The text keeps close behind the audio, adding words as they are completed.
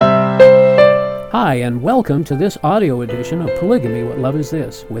Hi, and welcome to this audio edition of Polygamy, What Love Is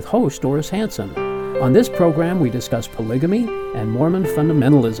This? With host Doris Hanson. On this program, we discuss polygamy and Mormon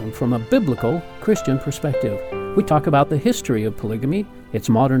fundamentalism from a biblical Christian perspective. We talk about the history of polygamy, its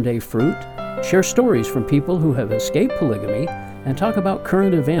modern-day fruit, share stories from people who have escaped polygamy, and talk about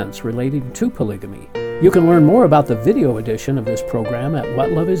current events relating to polygamy. You can learn more about the video edition of this program at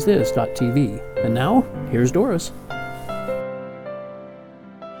whatloveisthis.tv. And now, here's Doris.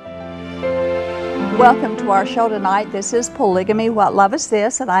 Welcome to our show tonight. This is Polygamy, What Love Is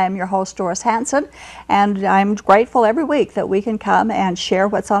This? And I am your host, Doris Hanson. And I'm grateful every week that we can come and share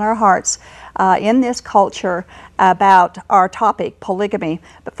what's on our hearts in this culture about our topic, polygamy.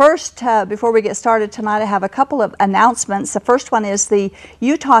 But first, before we get started tonight, I have a couple of announcements. The first one is the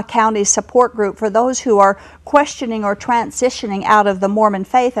Utah County Support Group for those who are questioning or transitioning out of the Mormon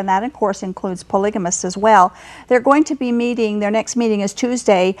faith, and that, of course, includes polygamists as well. They're going to be meeting, their next meeting is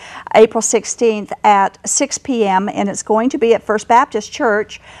Tuesday, April 16th at 6 p.m., and it's going to be at First Baptist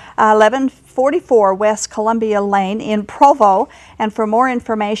Church, 1144 West Columbia Lane in Provo. And for more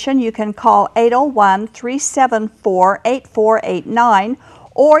information, you can call 801-374-8489,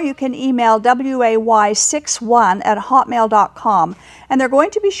 or you can email way61@hotmail.com. And they're going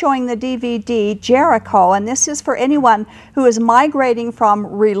to be showing the DVD Jericho, and this is for anyone who is migrating from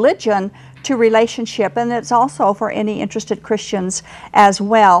religion to relationship, and it's also for any interested Christians as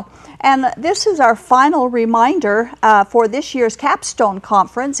well. And this is our final reminder for this year's Capstone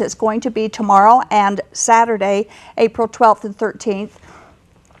Conference. It's going to be tomorrow and Saturday, April 12th and 13th.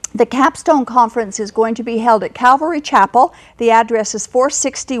 The Capstone Conference is going to be held at Calvary Chapel. The address is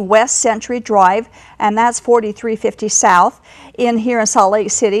 460 West Century Drive, and that's 4350 South here in Salt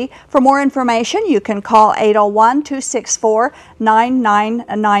Lake City. For more information, you can call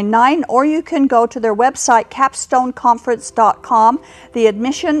 801-264-9999, or you can go to their website, capstoneconference.com. The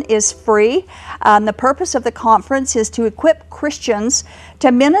admission is free. The purpose of the conference is to equip Christians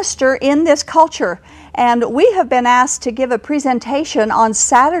to minister in this culture. And we have been asked to give a presentation on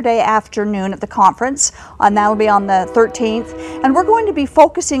Saturday afternoon at the conference, and that'll be on the 13th. And we're going to be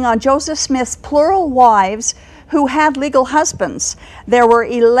focusing on Joseph Smith's plural wives who had legal husbands. There were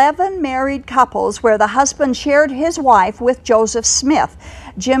 11 married couples where the husband shared his wife with Joseph Smith.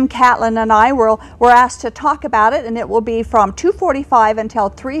 Jim Catlin and I were asked to talk about it, and it will be from 2:45 until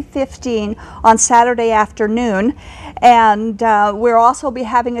 3:15 on Saturday afternoon. And we'll also be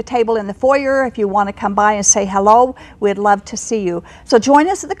having a table in the foyer. If you want to come by and say hello, we'd love to see you. So join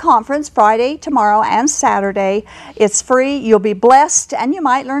us at the conference Friday, tomorrow, and Saturday. It's free. You'll be blessed, and you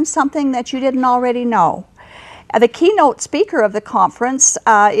might learn something that you didn't already know. The keynote speaker of the conference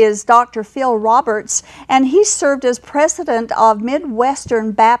is Dr. Phil Roberts, and he served as president of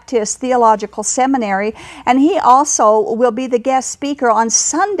Midwestern Baptist Theological Seminary, and he also will be the guest speaker on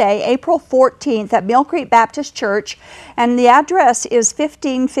Sunday, April 14th at Mill Creek Baptist Church, and the address is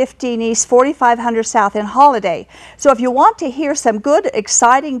 1515 East, 4500 South in Holiday. So if you want to hear some good,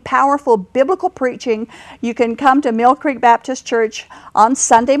 exciting, powerful biblical preaching, you can come to Mill Creek Baptist Church on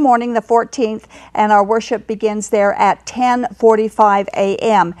Sunday morning, the 14th, and our worship begins there at 10:45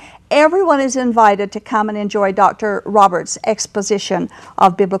 a.m. Everyone is invited to come and enjoy Dr. Roberts' exposition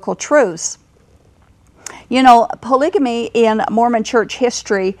of biblical truths. You know, polygamy in Mormon church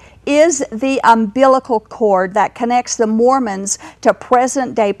history is the umbilical cord that connects the Mormons to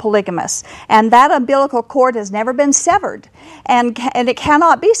present-day polygamists. And that umbilical cord has never been severed. And it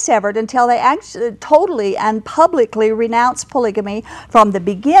cannot be severed until they actually totally and publicly renounce polygamy from the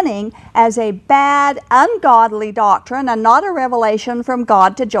beginning as a bad, ungodly doctrine and not a revelation from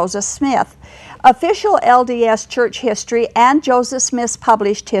God to Joseph Smith. Official LDS church history and Joseph Smith's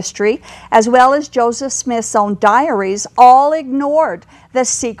published history, as well as Joseph Smith's own diaries, all ignored the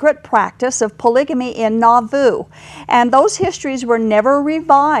secret practice of polygamy in Nauvoo. And those histories were never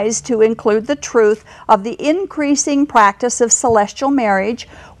revised to include the truth of the increasing practice of celestial marriage,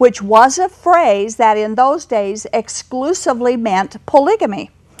 which was a phrase that in those days exclusively meant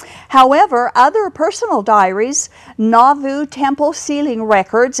polygamy. However, other personal diaries, Nauvoo temple sealing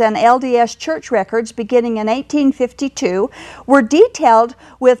records, and LDS church records beginning in 1852 were detailed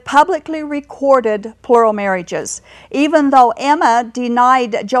with publicly recorded plural marriages. Even though Emma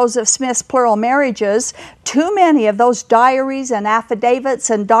denied Joseph Smith's plural marriages, too many of those diaries and affidavits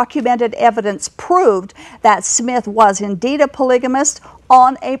and documented evidence proved that Smith was indeed a polygamist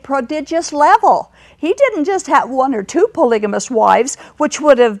on a prodigious level. He didn't just have one or two polygamous wives, which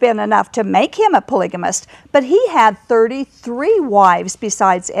would have been enough to make him a polygamist, but he had 33 wives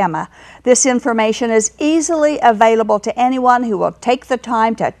besides Emma. This information is easily available to anyone who will take the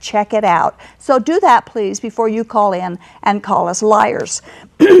time to check it out. So do that, please, before you call in and call us liars.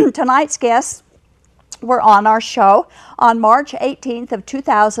 Tonight's guests were on our show on March 18th of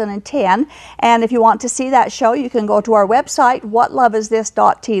 2010. And if you want to see that show, you can go to our website,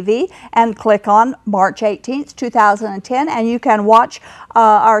 whatloveisthis.tv, and click on March 18th, 2010, and you can watch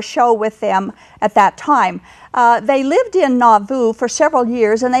our show with them at that time. They lived in Nauvoo for several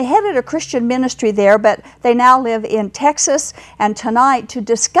years, and they headed a Christian ministry there, but they now live in Texas. And tonight, to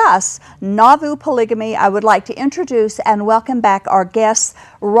discuss Nauvoo polygamy, I would like to introduce and welcome back our guests,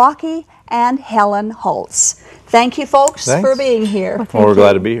 Rocky and Helen Holtz. Thank you, folks, for being here. Well, we're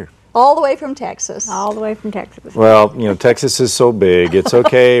glad to be here. All the way from Texas. All the way from Texas. Well, you know, Texas is so big. It's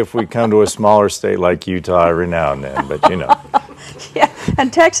okay if we come to a smaller state like Utah every now and then, but you know. Yeah,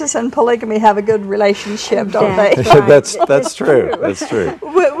 and Texas and polygamy have a good relationship, don't they? Right. That's true. That's true.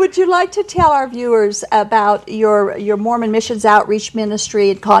 Would you like to tell our viewers about your Mormon Missions Outreach Ministry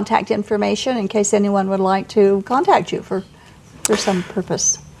and contact information in case anyone would like to contact you for some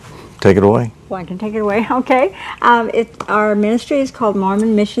purpose? Take it away. Well, I can take it away. Okay. Our ministry is called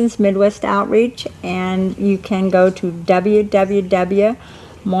Mormon Missions Midwest Outreach, and you can go to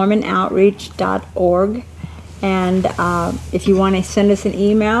www.mormonoutreach.org. And if you want to send us an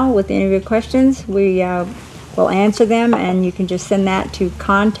email with any of your questions, we will answer them, and you can just send that to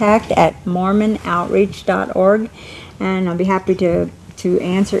contact@mormonoutreach.org, and I'll be happy to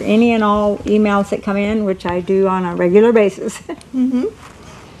answer any and all emails that come in, which I do on a regular basis. Mm-hmm.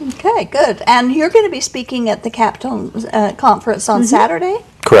 Okay, good. And you're going to be speaking at the Capstone Conference on Saturday?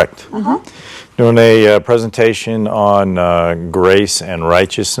 Correct. Doing a presentation on grace and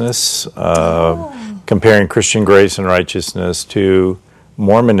righteousness, comparing Christian grace and righteousness to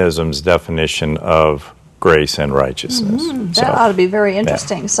Mormonism's definition of grace and righteousness. That ought to be very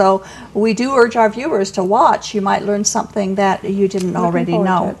interesting. Yeah. So we do urge our viewers to watch. You might learn something that you didn't already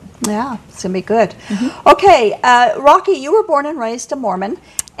know. Yeah, it's going to be good. Okay, Rocky, you were born and raised a Mormon,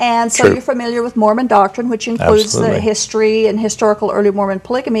 and so you're familiar with Mormon doctrine, which includes the history and historical early Mormon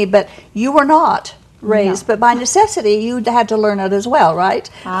polygamy, but you were not raised, but by necessity you had to learn it as well, right?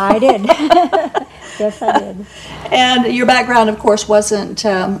 I did. Yes, I did. And your background, of course,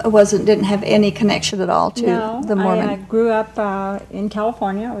 didn't have any connection at all to the Mormon. I grew up in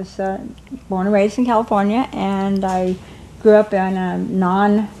California. I was born and raised in California, and I grew up in a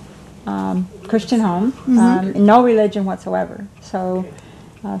non-Christian home, no religion whatsoever. So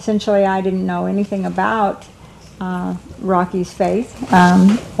essentially, I didn't know anything about Rocky's faith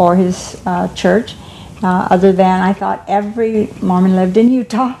or his church, other than I thought every Mormon lived in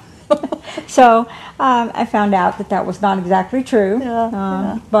Utah. So I found out that was not exactly true.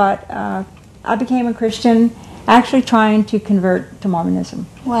 But I became a Christian, actually trying to convert to Mormonism.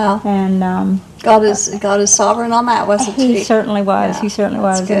 Wow! And God is sovereign on that, wasn't He? He certainly was. Yeah. He certainly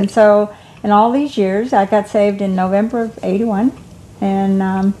was. And so, in all these years, I got saved in November of '81,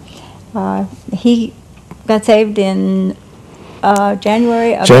 and he got saved in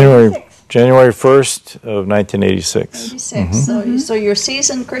January of '86. January 1st of 1986. So you're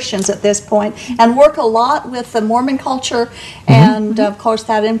seasoned Christians at this point and work a lot with the Mormon culture, and of course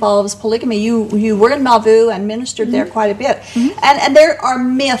that involves polygamy. You were in Nauvoo and ministered there quite a bit. And there are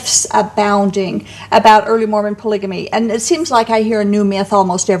myths abounding about early Mormon polygamy, and it seems like I hear a new myth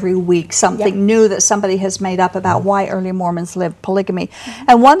almost every week, something new that somebody has made up about why early Mormons lived polygamy.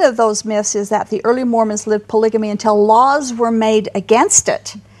 And one of those myths is that the early Mormons lived polygamy until laws were made against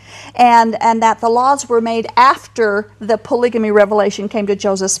it. And that the laws were made after the polygamy revelation came to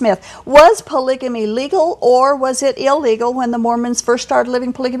Joseph Smith. Was polygamy legal, or was it illegal when the Mormons first started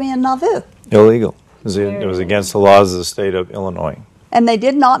living polygamy in Nauvoo? Illegal. It was against the laws of the state of Illinois. And they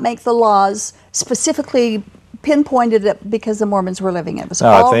did not make the laws specifically pinpointed it because the Mormons were living it. It was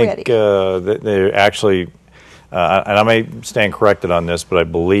already. I think they actually... and I may stand corrected on this, but I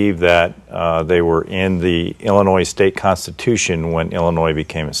believe that they were in the Illinois state constitution when Illinois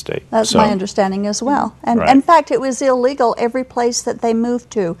became a state. That's my understanding as well. And in fact, it was illegal every place that they moved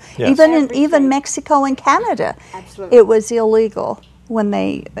to. Yes. Even Mexico and Canada, Absolutely. It was illegal. When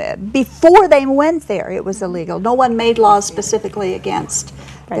before they went there, it was illegal. No one made laws specifically against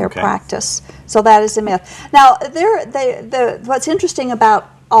their practice. So that is a myth. Now, what's interesting about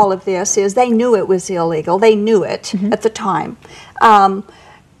all of this is they knew it was illegal. They knew it at the time.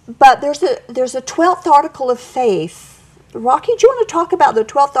 But there's a 12th article of faith. Rocky, do you want to talk about the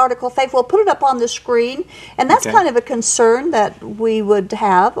 12th article of faith? We'll put it up on the screen. And that's kind of a concern that we would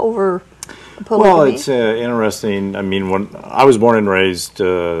have over polygamy. Well, it's interesting. I mean, when I was born and raised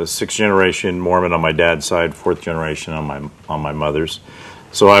 6th generation Mormon on my dad's side, 4th generation on my mother's.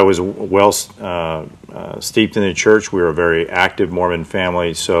 So I was well steeped in the church. We were a very active Mormon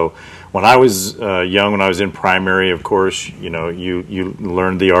family. So when I was young, when I was in primary, of course, you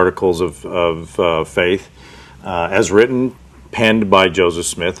learned the articles of faith as written, penned by Joseph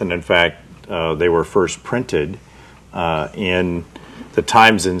Smith, and in fact, they were first printed in the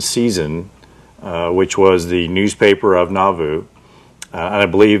Times and Season, which was the newspaper of Nauvoo. And I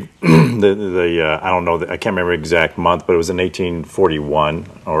believe I don't know, I can't remember the exact month, but it was in 1841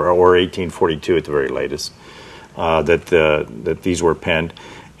 or 1842 at the very latest that these were penned.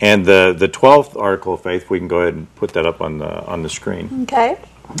 And the 12th article of faith, we can go ahead and put that up on the screen. Okay.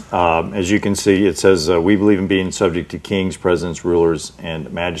 As you can see, it says, we believe in being subject to kings, presidents, rulers,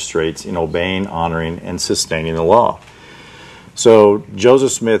 and magistrates, in obeying, honoring, and sustaining the law. So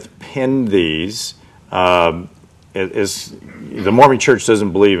Joseph Smith penned these. The Mormon Church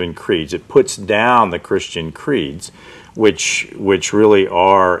doesn't believe in creeds. It puts down the Christian creeds, which really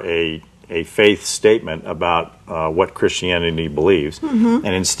are a faith statement about what Christianity believes. Mm-hmm.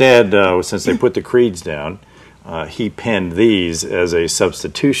 And instead, since they put the creeds down, he penned these as a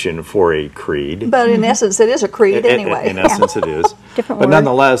substitution for a creed. But in essence, it is a creed anyway. In essence, it is. But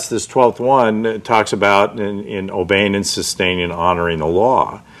nonetheless, this 12th one talks about in obeying and sustaining and honoring the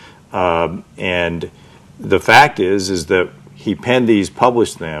law. And the fact is that he penned these,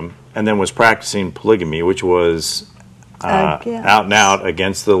 published them, and then was practicing polygamy, which was out and out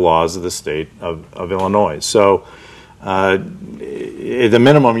against the laws of the state of Illinois. So the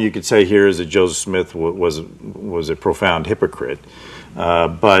minimum you could say here is that Joseph Smith was a profound hypocrite.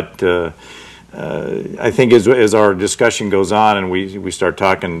 But I think as our discussion goes on and we start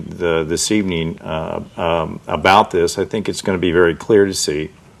talking this evening about this, I think it's going to be very clear to see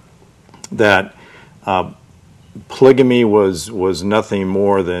that polygamy was nothing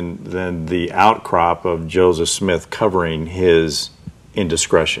more than the outcrop of Joseph Smith covering his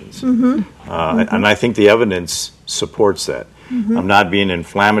indiscretions. Mm-hmm. And I think the evidence supports that. Mm-hmm. I'm not being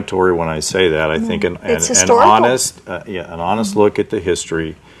inflammatory when I say that. I think an honest look at the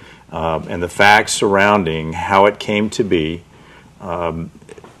history and the facts surrounding how it came to be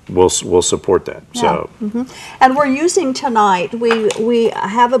will support that. Yeah. So, mm-hmm. And we're using tonight. We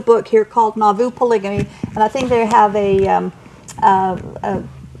have a book here called Nauvoo Polygamy, and I think they have a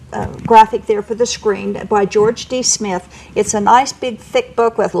graphic there for the screen by George D. Smith. It's a nice big thick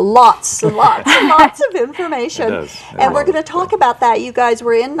book with lots and lots and lots of information. It does. And we're going to talk about that. You guys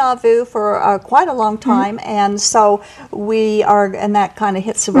were in Nauvoo for quite a long time, mm-hmm. and so we are, and that kind of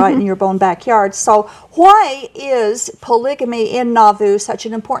hits right in your own backyard. So why is polygamy in Nauvoo such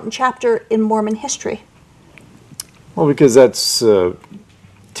an important chapter in Mormon history? Well, because that's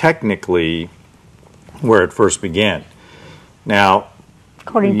technically where it first began. Now,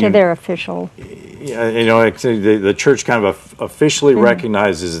 according to their official. The church kind of officially mm-hmm.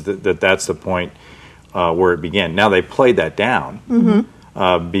 recognizes that that's the point where it began. Now they played that down mm-hmm.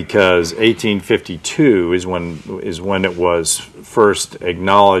 Because 1852 is when it was first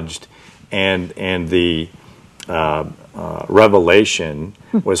acknowledged, and the revelation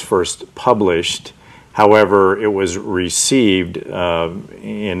was first published. However, it was received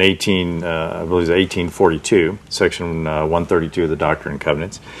in 1842, Section 132 of the Doctrine and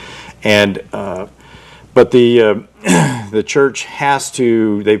Covenants, and but the church has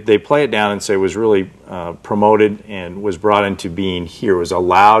to they play it down and say it was really promoted and was brought into being here, was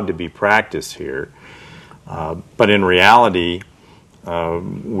allowed to be practiced here, but in reality,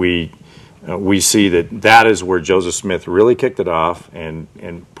 we see that is where Joseph Smith really kicked it off and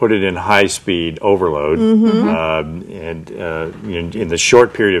put it in high-speed overload. Mm-hmm. In the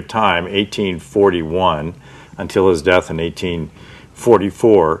short period of time, 1841, until his death in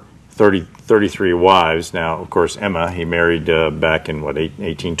 1844, 33 wives. Now, of course, Emma, he married back in,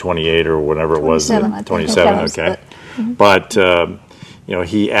 1828 or whatever it was. 27, okay. Mm-hmm. But,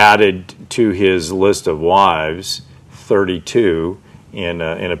 he added to his list of wives 32 in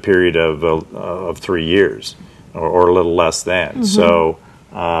a period of 3 years, or a little less than. Mm-hmm. So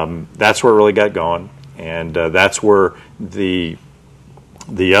that's where it really got going, and that's where the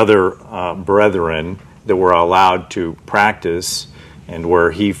other brethren that were allowed to practice, and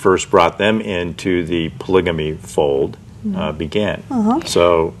where he first brought them into the polygamy fold, began. Uh-huh.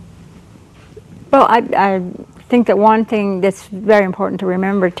 So, well, I think that one thing that's very important to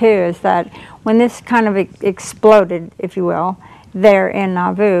remember too is that when this kind of exploded, if you will, there in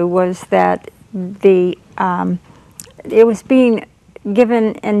Nauvoo, was that it was being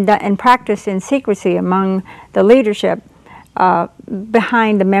given and practiced in secrecy among the leadership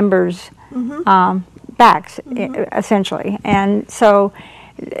behind the members' backs, essentially. And so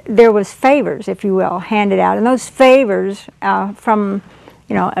there was favors, if you will, handed out. And those favors from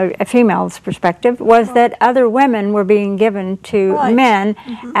a female's perspective, was that other women were being given to Right. men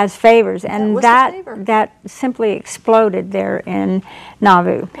as favors, and was the favor. that simply exploded there in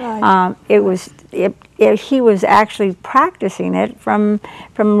Nauvoo. Right. He was actually practicing it from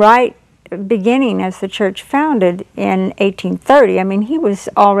right beginning as the church founded in 1830. I mean, he was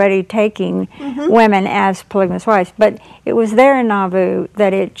already taking women as polygamous wives, but it was there in Nauvoo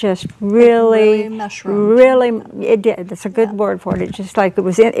that it just really mushroomed. It did. That's a good word for it. It just like it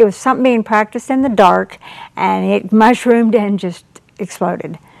was something being practiced in the dark, and it mushroomed and just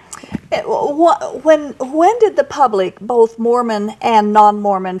exploded. When did the public, both Mormon and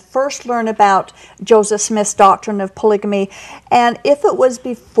non-Mormon, first learn about Joseph Smith's doctrine of polygamy? And if it was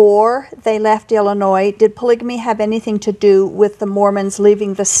before they left Illinois, did polygamy have anything to do with the Mormons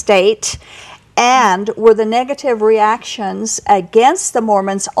leaving the state? And were the negative reactions against the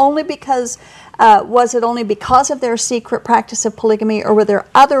Mormons only because, was it only because of their secret practice of polygamy, or were there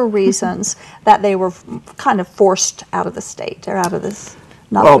other reasons that they were kind of forced out of the state or out of this?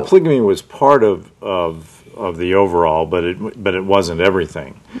 Well, polygamy was part of the overall, but it wasn't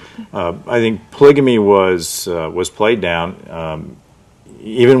everything. I think polygamy was played down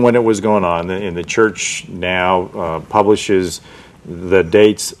even when it was going on. And the church now publishes the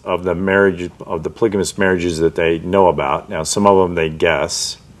dates of the polygamous marriages that they know about. Now, some of them they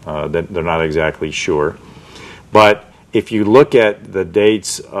guess that they're not exactly sure, but if you look at the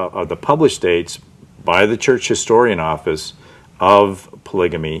dates of the published dates by the Church Historian Office of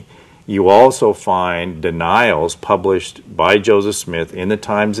polygamy, you also find denials published by Joseph Smith in the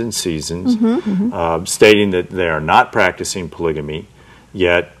Times and Seasons stating that they are not practicing polygamy,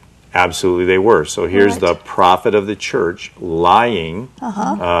 yet absolutely they were. So here's the prophet of the church lying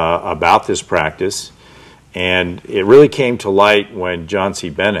about this practice. And it really came to light when John C.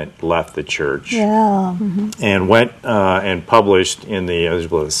 Bennett left the church and went and published in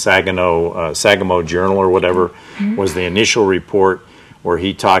the Saginaw Journal or whatever was the initial report, where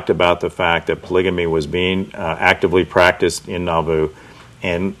he talked about the fact that polygamy was being actively practiced in Nauvoo,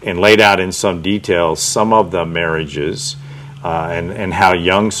 and laid out in some detail some of the marriages and how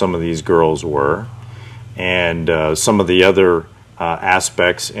young some of these girls were, and some of the other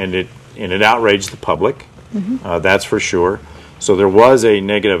aspects, and it outraged the public. That's for sure. So there was a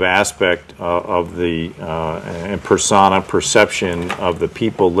negative aspect of the perception of the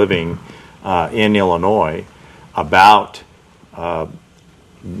people living in Illinois about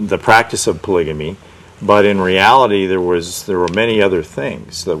the practice of polygamy, but in reality there were many other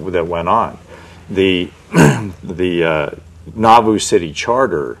things that went on. The Nauvoo City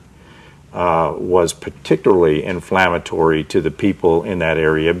Charter was particularly inflammatory to the people in that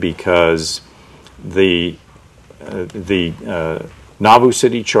area, because the Nauvoo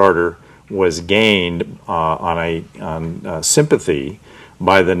City Charter was gained on sympathy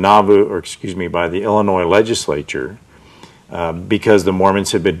by the by the Illinois legislature, because the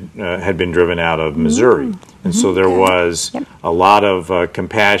Mormons had been driven out of Missouri, and so there was a lot of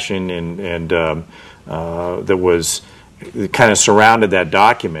compassion and that was kind of surrounded that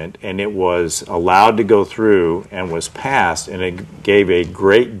document, and it was allowed to go through and was passed, and it gave a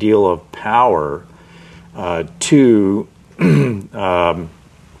great deal of power to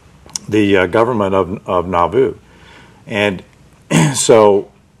the government of Nauvoo. And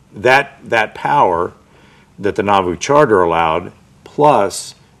so that power that the Nauvoo Charter allowed,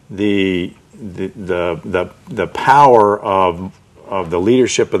 plus the power of the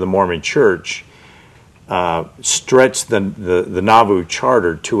leadership of the Mormon Church, stretched the Nauvoo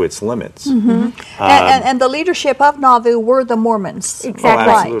Charter to its limits. And the leadership of Nauvoo were the Mormons. Exactly.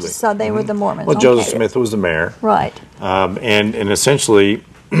 Right. Absolutely. So they were the Mormons. Well, Joseph Smith was the mayor. Right. And essentially,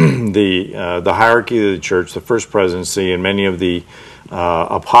 the hierarchy of the church, the first presidency, and many of the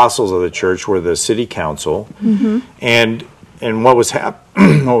apostles of the church were the city council. And what was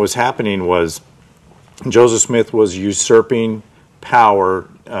happening was Joseph Smith was usurping power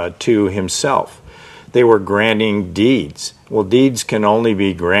to himself. They were granting deeds. Well, deeds can only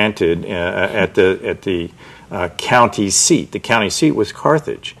be granted at the county seat. The county seat was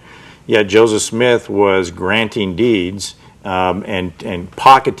Carthage. Yet Joseph Smith was granting deeds and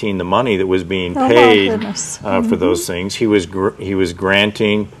pocketing the money that was being paid for those things. He was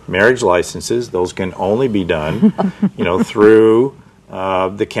granting marriage licenses. Those can only be done, through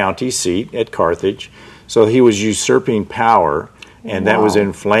the county seat at Carthage. So he was usurping power. And that was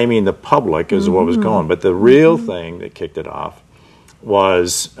inflaming the public, is what was going. But the real thing that kicked it off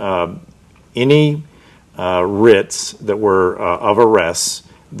was any writs that were of arrests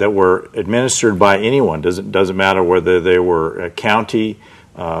that were administered by anyone. Doesn't matter whether they were a county,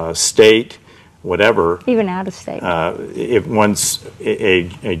 state, whatever. Even out of state. If once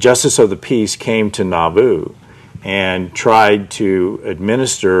a justice of the peace came to Nauvoo and tried to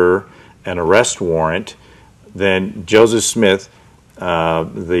administer an arrest warrant, then Joseph Smith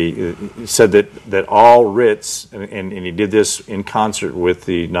said that all writs, and he did this in concert with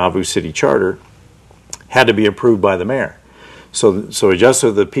the Nauvoo City Charter, had to be approved by the mayor. So a justice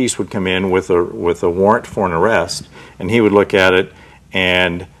of the peace would come in with a warrant for an arrest, and he would look at it,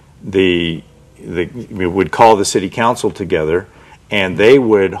 and we would call the city council together, and they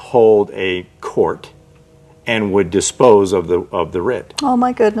would hold a court and would dispose of the writ. Oh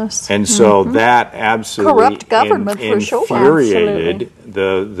my goodness. And so that absolutely Corrupt government for sure. infuriated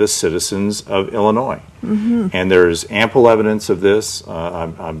the citizens of Illinois. And there's ample evidence of this.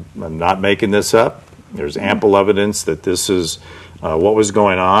 I'm not making this up. There's ample evidence that this is what was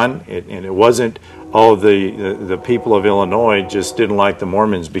going on. And it wasn't, the people of Illinois just didn't like the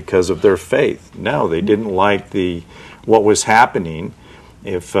Mormons because of their faith. No, they didn't like what was happening.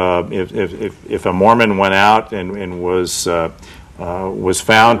 If a Mormon went out and was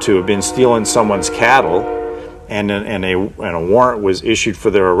found to have been stealing someone's cattle, and a warrant was issued for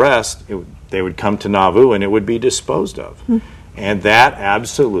their arrest, they would come to Nauvoo and it would be disposed of. And that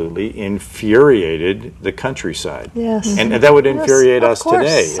absolutely infuriated the countryside. Yes. And that would infuriate Yes, us of course.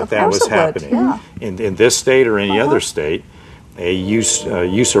 today if that was happening. Yeah. In this state or any other state, a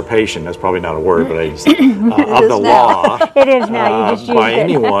usurpation, that's probably not a word, but of the law It is now. You just used by it.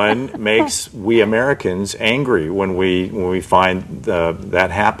 anyone makes we Americans angry when we find that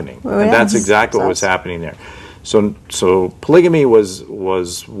happening. Well, and that's yes. exactly what was happening there. So polygamy was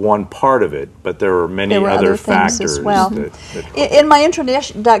one part of it, but there were many There were other things factors. as well. that In my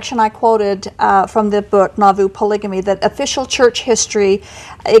introduction, I quoted from the book Nauvoo Polygamy that official church history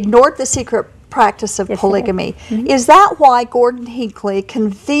ignored the secret practice of polygamy. Is that why Gordon Hinckley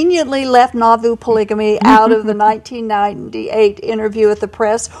conveniently left Nauvoo polygamy out of the 1998 interview with the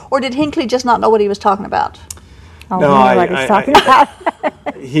press, or did Hinckley just not know what he was talking about? Oh, No, we know what he's talking about.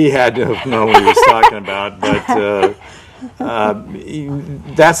 He had to have known what he was talking about, but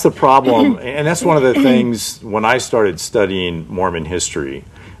that's the problem, and that's one of the things when I started studying Mormon history.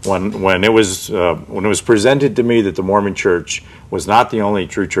 When it was presented to me that the Mormon Church was not the only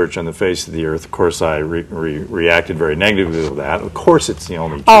true church on the face of the earth, of course I reacted very negatively to that. Of course, it's the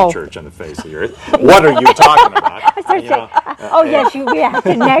only true church on the face of the earth. What are you talking about? Yes, you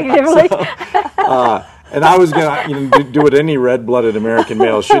reacted negatively. And I was going to do what any red-blooded American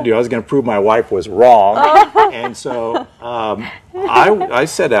male should do. I was going to prove my wife was wrong, and so I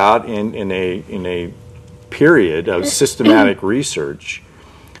set out in a period of systematic research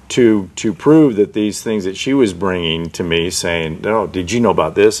to prove that these things that she was bringing to me, saying, "No, did you know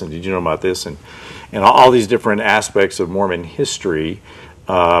about this? And did you know about this?" and all these different aspects of Mormon history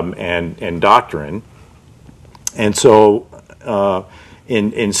and doctrine. And so,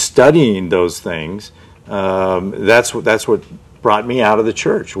 in studying those things, that's what brought me out of the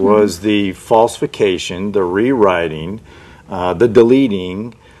church, was the falsification, the rewriting, the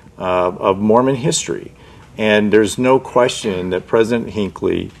deleting of Mormon history. And there's no question that President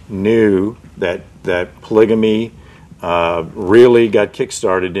Hinckley knew that polygamy really got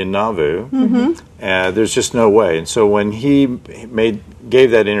kickstarted in Nauvoo. There's just no way. And so when he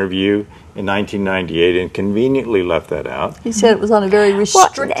gave that interview in 1998 and conveniently left that out. He said it was on a very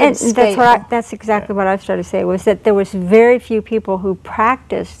restricted scale. That's exactly what I was trying to say, was that there was very few people who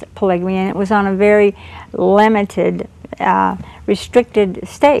practiced polygamy, and it was on a very limited, restricted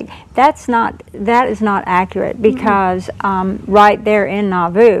state. That is not accurate, because right there in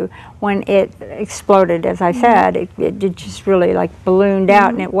Nauvoo, when it exploded, as I said, it just really like ballooned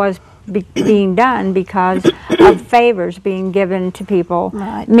out, and it was being done because of favors being given to people,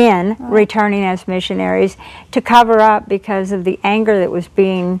 men returning as missionaries, to cover up because of the anger that was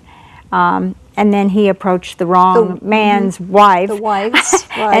being, and then he approached the wrong man's wife, the wives,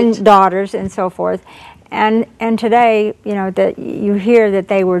 and daughters, and so forth. And today, that you hear that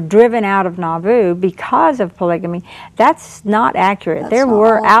they were driven out of Nauvoo because of polygamy. That's not accurate. There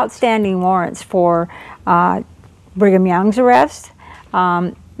were outstanding warrants for Brigham Young's arrest.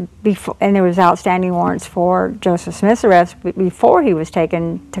 And there was outstanding warrants for Joseph Smith's arrest before he was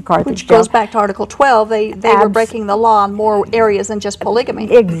taken to Carthage. Which goes back to Article 12. They were breaking the law in more areas than just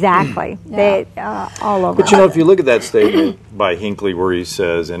polygamy. Exactly. They all over. But if you look at that statement by Hinckley, where he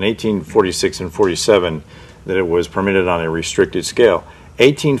says in 1846 and 47 that it was permitted on a restricted scale,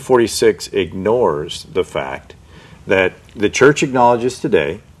 1846 ignores the fact that the church acknowledges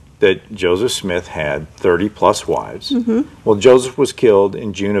today that Joseph Smith had 30-plus wives. Well, Joseph was killed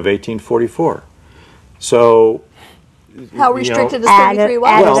in June of 1844. So How restricted is add 33 it-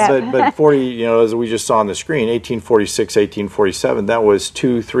 wives? add Well, it up. but 40, as we just saw on the screen, 1846, 1847, that was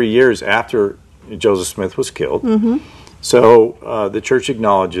 2-3 years after Joseph Smith was killed. So the church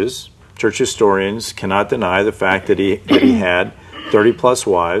acknowledges, church historians cannot deny the fact that he had 30 plus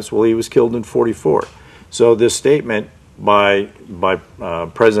wives. Well, he was killed in 44. So this statement by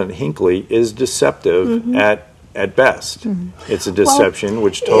President Hinckley is deceptive at best. It's a deception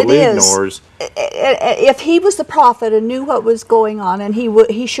which totally it is. ignores. If he was the prophet and knew what was going on, and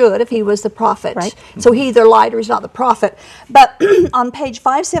he should if he was the prophet. Right. So he either lied or he's not the prophet. But on page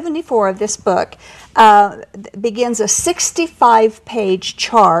 574 of this book begins a 65-page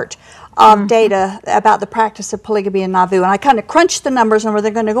chart of data about the practice of polygamy in Nauvoo. And I kind of crunched the numbers, and they're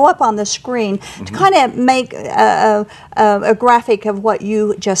going to go up on the screen to kind of make a graphic of what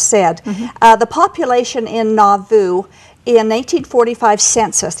you just said. The population in Nauvoo in 1845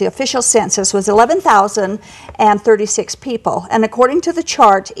 census, the official census, was 11,036 people. And according to the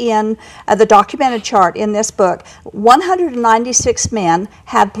chart in the documented chart in this book, 196 men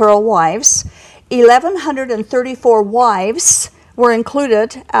had plural wives, 1,134 wives were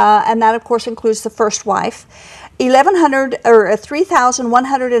included, and that of course includes the first wife.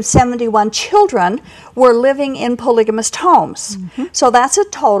 3,171 children were living in polygamist homes. So that's a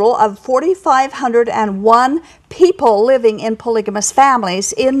total of 4,501 people living in polygamous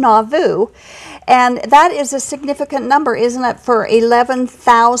families in Nauvoo. And that is a significant number, isn't it, for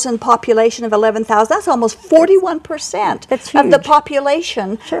 11,000 population of 11,000? That's almost 41% That's of the huge.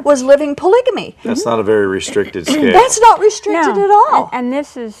 population was living polygamy. That's not a very restricted scale. That's not restricted at all. And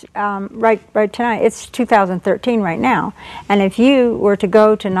this is right tonight. It's 2013 right now. And if you were to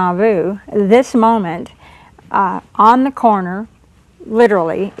go to Nauvoo, this moment, on the corner,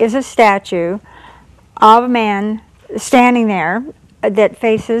 literally, is a statue of a man standing there that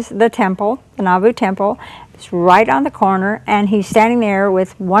faces the temple, the Nauvoo temple. It's right on the corner, and he's standing there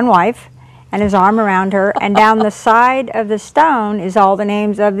with one wife and his arm around her, and down the side of the stone is all the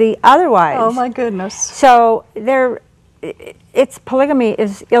names of the other wives. Oh my goodness. So polygamy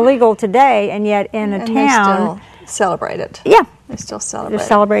is illegal today, and yet in a And town, they still celebrate it. yeah, They still they're celebrate it.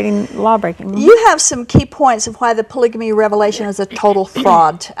 celebrating law breaking. You have some key points of why the polygamy revelation is a total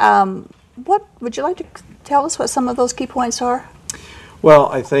fraud. What would you like to tell us what some of those key points are? Well,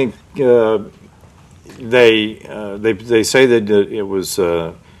 I think they say that it was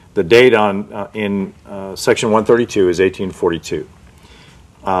the date on in Section 132 is 1842.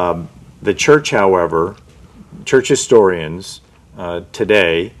 The church, however, church historians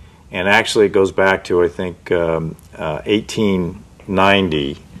today, and actually it goes back to I think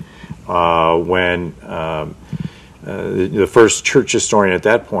 1890 when the first church historian at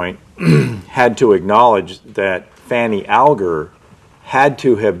that point had to acknowledge that Fanny Alger had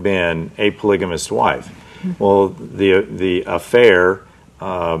to have been a polygamist wife. Well, the affair,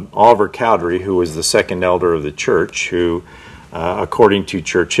 Oliver Cowdery, who was the second elder of the church, who, according to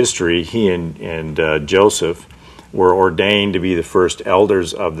church history, he and Joseph were ordained to be the first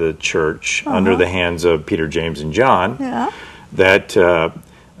elders of the church under the hands of Peter, James, and John. Yeah. That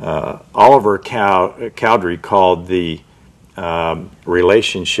Oliver Cowdery called the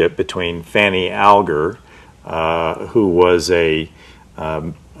relationship between Fanny Alger, who was a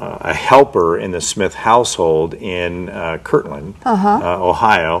helper in the Smith household in Kirtland,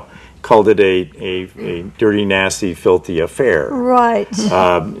 Ohio, called it a dirty, nasty, filthy affair. Right.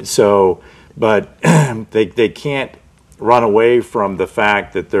 But they can't run away from the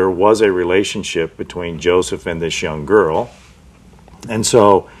fact that there was a relationship between Joseph and this young girl. And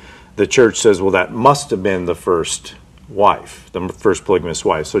so the church says, well, that must have been the first wife, the first polygamous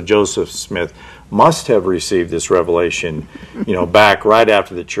wife. So Joseph Smith must have received this revelation, back right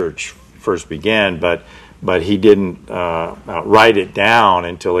after the church first began, but he didn't write it down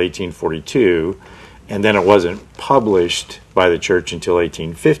until 1842, and then it wasn't published by the church until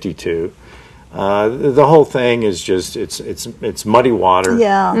 1852. The whole thing is just it's muddy water.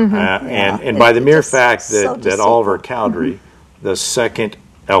 Yeah. And by the mere Just fact so that deceitful. Oliver Cowdery, the second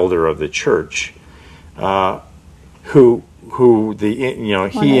elder of the church, who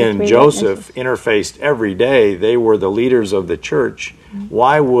he and three Joseph interfaced every day, they were the leaders of the church.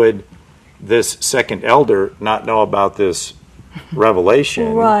 Why would this second elder not know about this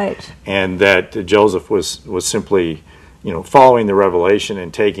revelation? Right. And that Joseph was simply following the revelation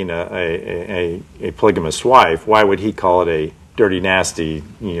and taking a polygamous wife. Why would he call it a dirty, nasty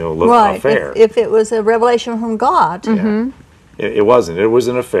Right. affair? If it was a revelation from God. Yeah. It wasn't. It was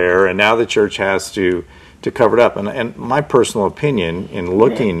an affair, and now the church has to cover it up. And my personal opinion in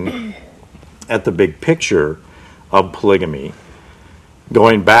looking at the big picture of polygamy,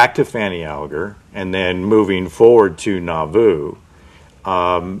 going back to Fanny Alger and then moving forward to Nauvoo,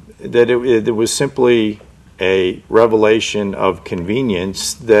 that it was simply a revelation of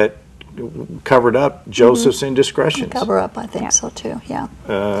convenience that covered up Joseph's indiscretions. Cover up, I think so too. Yeah,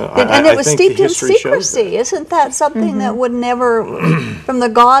 and it was steeped in secrecy. Isn't that something that would never, from the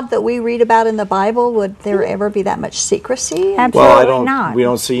God that we read about in the Bible, would there ever be that much secrecy? Absolutely not. We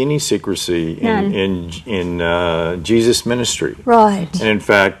don't see any secrecy in Jesus' ministry. Right. And in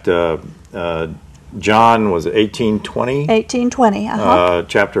fact, John was 18:20. 18:20.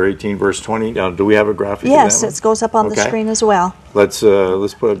 Chapter 18, verse 20. Now, do we have a graphic? Yes, of that it goes up on the screen as well. Let's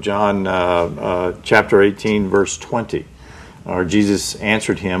put up John chapter 18, verse 20. Jesus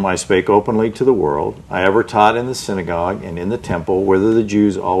answered him, I spake openly to the world. I ever taught in the synagogue and in the temple, whither the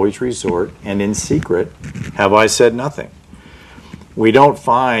Jews always resort, and in secret have I said nothing. We don't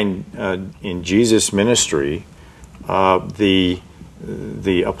find in Jesus' ministry the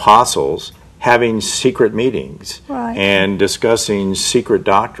apostles having secret meetings and discussing secret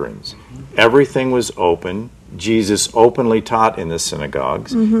doctrines. Everything was open. Jesus openly taught in the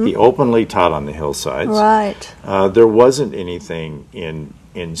synagogues. He openly taught on the hillsides. Right. There wasn't anything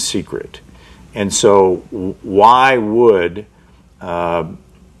in secret. And so why would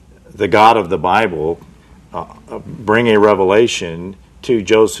the God of the Bible bring a revelation to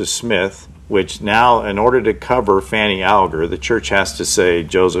Joseph Smith, which now, in order to cover Fanny Alger, the church has to say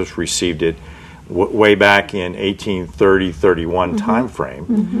Joseph received it way back in 1830-31 time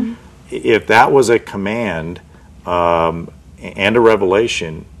frame. If that was a command and a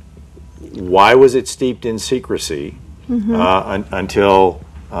revelation, why was it steeped in secrecy until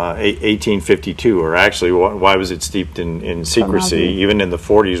 1852? Or actually, why was it steeped in secrecy even in the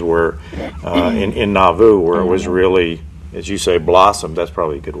 40s, where in Nauvoo, where it was really, as you say, blossomed? That's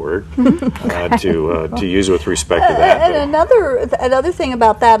probably a good word to use with respect to that. And another thing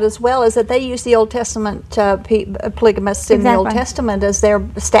about that as well is that they use the Old Testament polygamists in the Old Testament as their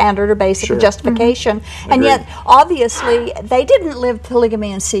standard or basic justification, and yet obviously they didn't live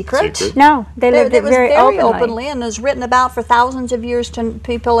polygamy in secret. No, they lived it very openly, and is written about for thousands of years to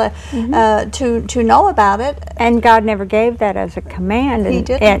people to know about it. And God never gave that as a command He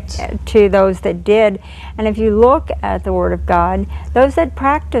didn't. To those that did. And if you look at the Word of God, those that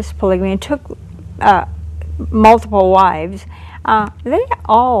practiced polygamy and took multiple wives, they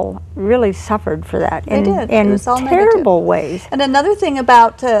all really suffered for that in terrible ways. And another thing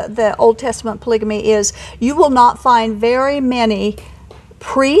about the Old Testament polygamy is you will not find very many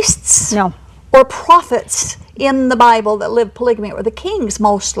priests or prophets in the Bible that lived polygamy, or the kings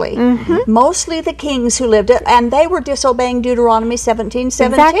mostly. Mostly the kings who lived it, and they were disobeying Deuteronomy 17:17.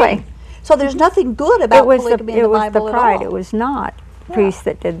 Exactly. So there's nothing good about polygamy in the Bible at all. It was the pride. It was not priests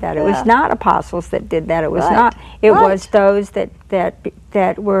that did that. It was not apostles that did that. It was not. It was those that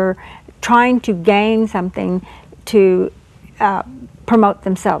were trying to gain something to promote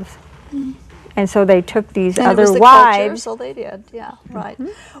themselves. And so they took these other wives. So they did, right.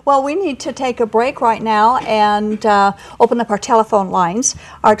 Well, we need to take a break right now and open up our telephone lines.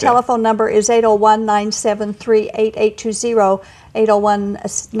 Our telephone number is 801-973-8820,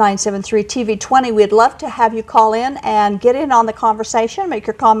 801-973-TV20. We'd love to have you call in and get in on the conversation, make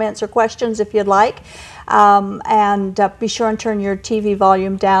your comments or questions if you'd like. And be sure and turn your TV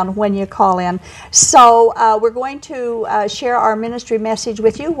volume down when you call in. So we're going to share our ministry message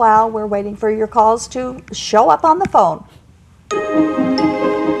with you while we're waiting for your calls to show up on the phone.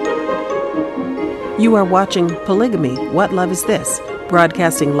 You are watching Polygamy, What Love Is This?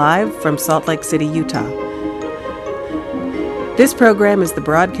 Broadcasting live from Salt Lake City, Utah. This program is the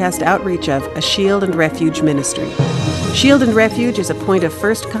broadcast outreach of A Shield and Refuge ministry. Shield and Refuge is a point of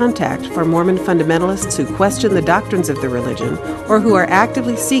first contact for Mormon fundamentalists who question the doctrines of the religion or who are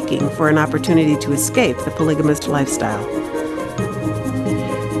actively seeking for an opportunity to escape the polygamist lifestyle.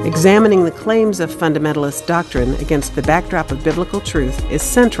 Examining the claims of fundamentalist doctrine against the backdrop of biblical truth is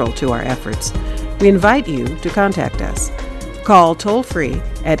central to our efforts. We invite you to contact us. Call toll-free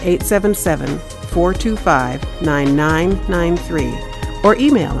at 877-425-9993 or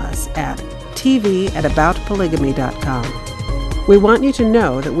email us at tv@aboutpolygamy.com. We want you to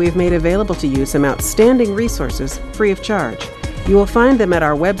know that we've made available to you some outstanding resources free of charge. You will find them at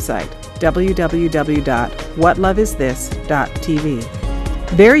our website, www.whatloveisthis.tv.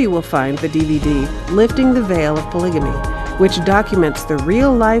 There you will find the DVD, Lifting the Veil of Polygamy, which documents the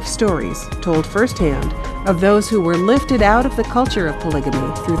real-life stories told firsthand of those who were lifted out of the culture of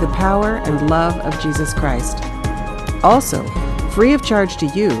polygamy through the power and love of Jesus Christ. Also, free of charge to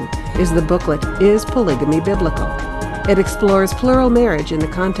you is the booklet, Is Polygamy Biblical? It explores plural marriage in the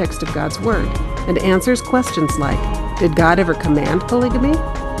context of God's Word and answers questions like, Did God ever command polygamy?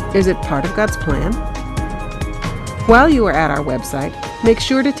 Is it part of God's plan? While you are at our website, make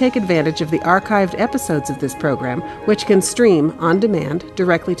sure to take advantage of the archived episodes of this program, which can stream on demand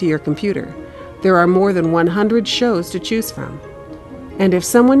directly to your computer. There are more than 100 shows to choose from. And if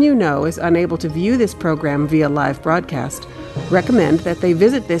someone you know is unable to view this program via live broadcast, recommend that they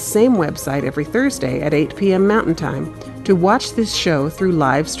visit this same website every Thursday at 8 p.m. Mountain Time to watch this show through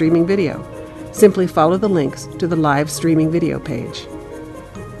live streaming video. Simply follow the links to the live streaming video page.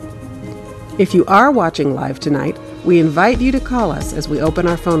 If you are watching live tonight, we invite you to call us as we open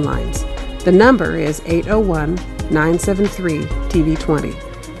our phone lines. The number is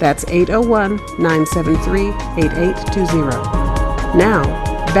 801-973-TV20. That's 801-973-8820. Now,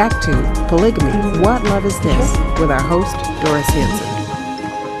 back to Polygamy, What Love Is This? With our host, Doris Hanson.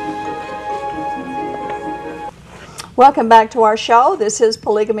 Welcome back to our show. This is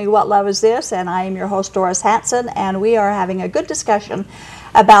Polygamy, What Love Is This? And I am your host, Doris Hanson, and we are having a good discussion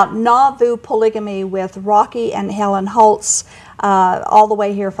about Nauvoo polygamy with Rocky and Helen Holtz, all the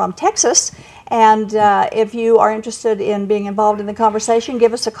way here from Texas. And if you are interested in being involved in the conversation,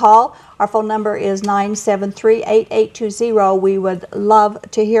 give us a call. Our phone number is 973-8820. We would love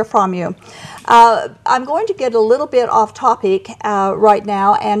to hear from you. I'm going to get a little bit off topic right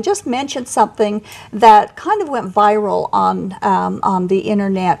now and just mention something that kind of went viral on the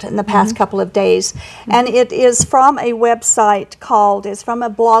internet in the past couple of days. And it is from a website called, it's from a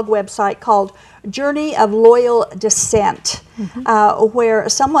blog website called Journey of Loyal Descent, where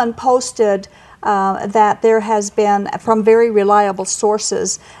someone posted that there has been, from very reliable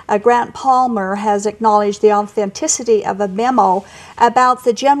sources, Grant Palmer has acknowledged the authenticity of a memo about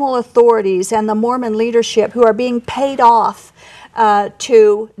the general authorities and the Mormon leadership who are being paid off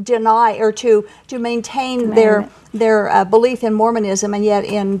to deny or to maintain their belief in Mormonism, and yet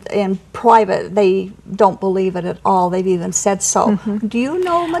in private they don't believe it at all. They've even said so. Do you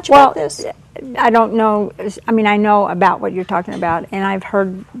know much about this? I don't know. I mean, I know about what you're talking about, and I've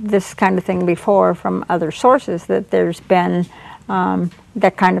heard this kind of thing before from other sources, that there's been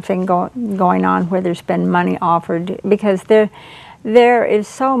that kind of thing going on where there's been money offered, because there is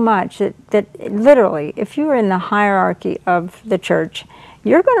so much that literally, if you're in the hierarchy of the church,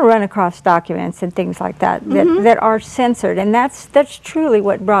 you're going to run across documents and things like that that are censored, and that's truly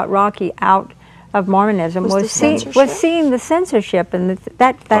what brought Rocky out of Mormonism, was seeing the censorship and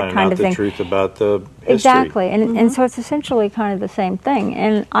that kind of thing. The truth about the history. Exactly, and so it's essentially kind of the same thing.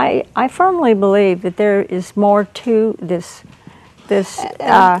 And I firmly believe that there is more to this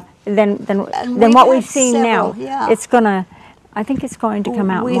than what we've seen now. Yeah. I think it's going to come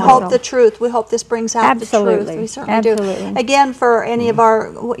out. We hope the truth. We hope this brings out the truth. We certainly do. Again, for any of our,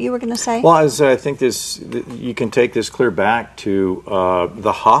 what you were going to say? Well, I think you can take this clear back to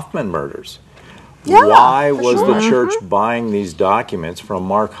the Hoffman murders. Yeah, why was the church buying these documents from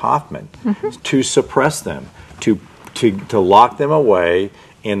Mark Hoffman? To suppress them, to lock them away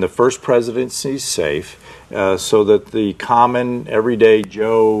in the First Presidency's safe, so that the common everyday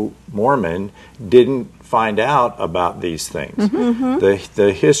Joe Mormon didn't find out about these things.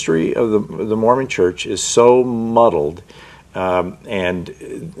 The history of the Mormon Church is so muddled, and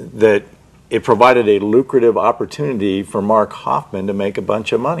that it provided a lucrative opportunity for Mark Hoffman to make a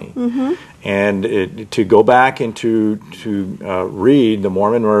bunch of money. And to go back and to read the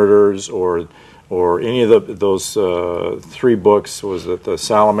Mormon Murders or any of those 3 books, was it the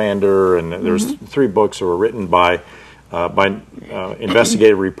Salamander, and there's 3 books that were written by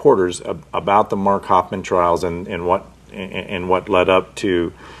investigative reporters about the Mark Hoffman trials and what led up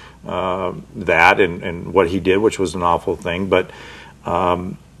to that and what he did, which was an awful thing. But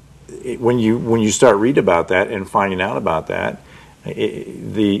when you start reading about that and finding out about that,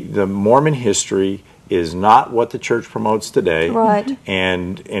 the Mormon history is not what the church promotes today, right?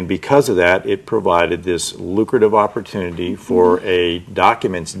 And because of that, it provided this lucrative opportunity for a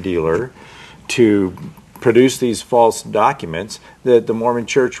documents dealer to produce these false documents that the Mormon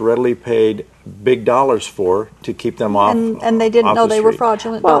Church readily paid big dollars for to keep them off. And they didn't know they were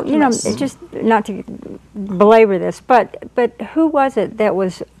fraudulent documents. Well, just not to belabor this, but who was it that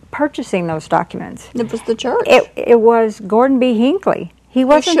was purchasing those documents? It was the church. It was Gordon B. Hinckley. He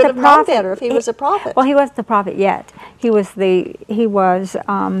wasn't the prophet. Should have known better if he was a prophet. Well, he wasn't the prophet yet. He was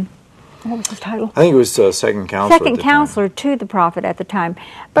what was his title? I think it was second counselor. Second counselor to the prophet at the time,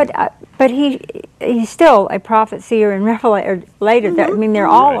 but he's still a prophet, seer, and revelator later. I mean, they're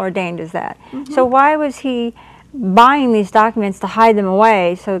all ordained as that. So why was he buying these documents to hide them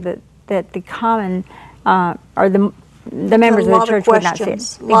away so that the common or the members of the church would not see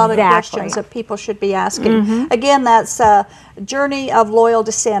it. A lot of questions that people should be asking. Again, that's Journey of Loyal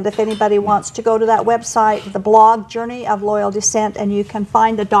Descent. If anybody wants to go to that website, the blog, Journey of Loyal Descent, and you can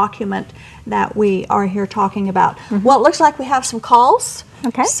find the document that we are here talking about. Well, it looks like we have some calls.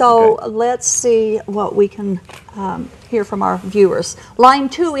 Okay. So let's see what we can hear from our viewers. Line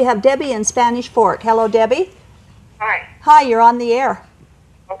 2, we have Debbie in Spanish Fork. Hello, Debbie. Hi. Hi, you're on the air.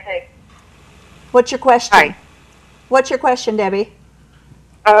 Okay. What's your question? Hi. What's your question, Debbie?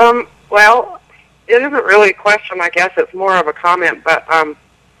 Well, it isn't really a question, I guess. It's more of a comment, but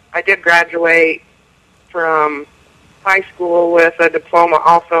I did graduate from high school with a diploma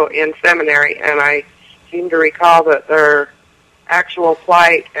also in seminary, and I seem to recall that their actual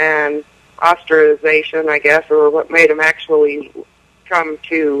flight and ostracization, I guess, or what made them actually come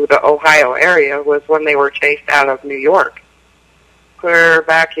to the Ohio area was when they were chased out of New York. Clear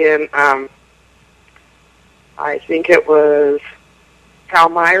back in, I think it was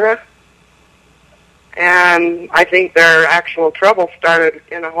Palmyra, and I think their actual trouble started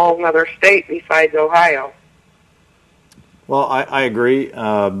in a whole other state besides Ohio. Well, I agree.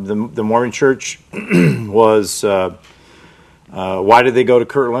 The Mormon Church was. Why did they go to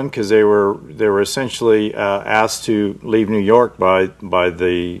Kirtland? Because they were essentially asked to leave New York by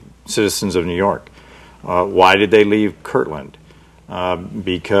the citizens of New York. Why did they leave Kirtland?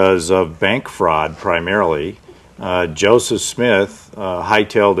 Because of bank fraud, primarily. Joseph Smith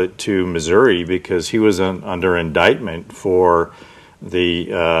hightailed it to Missouri because he was under indictment for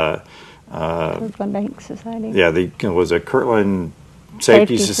the Kirtland Bank Society. Yeah, it was a Kirtland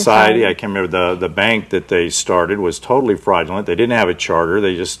Safety Society. I can't remember the bank that they started was totally fraudulent. They didn't have a charter.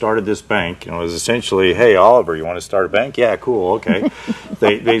 They just started this bank. It was essentially, hey, Oliver, you want to start a bank? Yeah, cool, okay.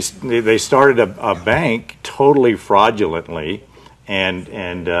 they started a bank totally fraudulently and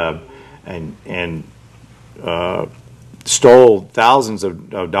stole thousands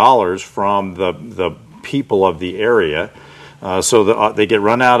of dollars from the people of the area. So they get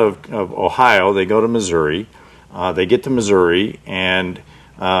run out of Ohio. They go to Missouri. They get to Missouri, and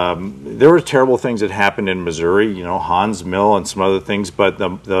there were terrible things that happened in Missouri. You know, Hans Mill and some other things. But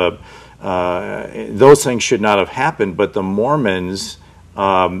those things should not have happened. But the Mormons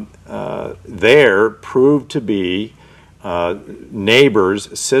there proved to be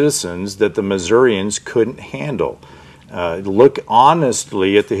neighbors, citizens that the Missourians couldn't handle. Look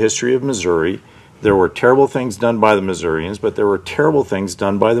honestly at the history of Missouri. There were terrible things done by the Missourians, but there were terrible things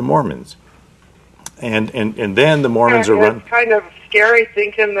done by the Mormons. And then the Mormons are run. It's kind of scary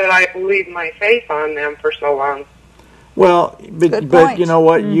thinking that I believed my faith on them for so long. Well, but you know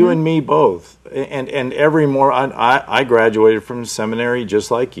what? You and me both. And every Mormon, I graduated from seminary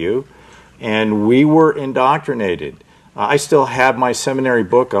just like you, and we were indoctrinated. I still have my seminary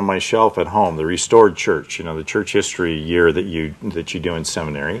book on my shelf at home, the Restored Church, you know, the church history year that you do in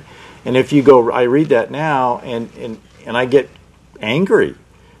seminary. And if you go, I read that now, and I get angry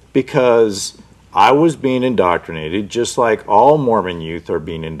because I was being indoctrinated, just like all Mormon youth are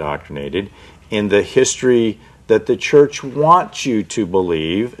being indoctrinated, in the history that the church wants you to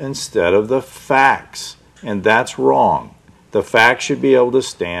believe instead of the facts. And that's wrong. The facts should be able to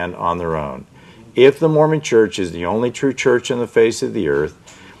stand on their own. If the Mormon Church is the only true church on the face of the earth,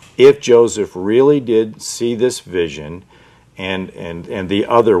 if Joseph really did see this vision, and the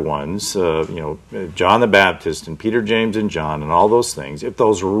other ones, John the Baptist and Peter, James, and John, and all those things, if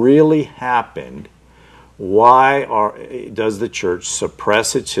those really happened, why does the church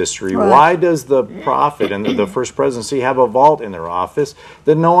suppress its history? Right. Why does the prophet and the first presidency have a vault in their office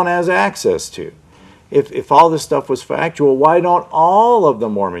that no one has access to? If all this stuff was factual, why don't all of the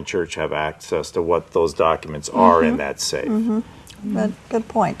Mormon Church have access to what those documents are in that safe? Good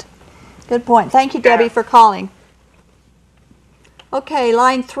point. Good point. Thank you, Debbie, for calling. Okay,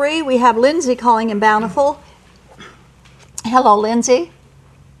 line 3, we have Lindsay calling in Bountiful. Hello, Lindsay.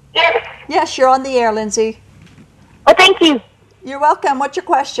 Yes. Yes, you're on the air, Lindsay. Oh, thank you. You're welcome. What's your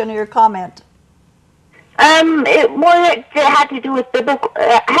question or your comment? It more had to do with biblical.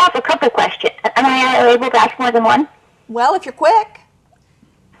 I have a couple questions. Am I able to ask more than one? Well, if you're quick.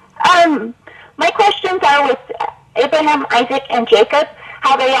 My questions are with Abraham, Isaac, and Jacob.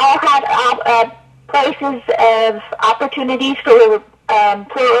 How they all had places of opportunities for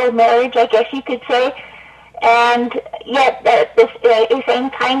plural marriage, I guess you could say. And yet, at the same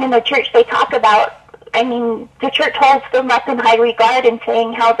time in the church, they talk about, I mean, the church holds them up in high regard in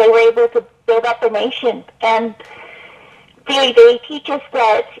saying how they were able to build up a nation. And they teach us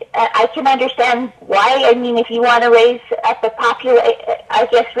that I can understand why. I mean, if you want to raise up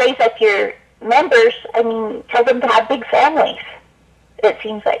raise up your members, I mean, tell them to have big families. It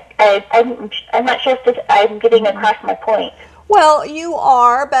seems like I'm not sure if I'm getting across my point. Well, you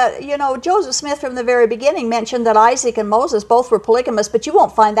are, but you know, Joseph Smith from the very beginning mentioned that Isaac and Moses both were polygamous, but you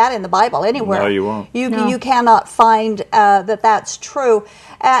won't find that in the Bible anywhere. No, you won't. You cannot find that that's true.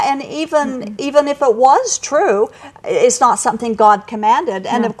 And even if it was true, it's not something God commanded.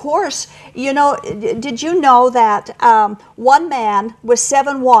 And of course, you know, did you know that one man with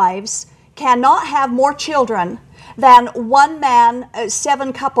 7 wives cannot have more children than one man,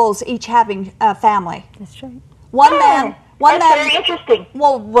 7 couples each having a family? That's right. One man. That's very interesting.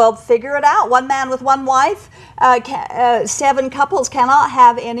 Well, figure it out. One man with 1 wife, 7 couples cannot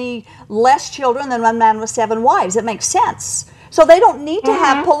have any less children than one man with 7 wives. It makes sense. So they don't need to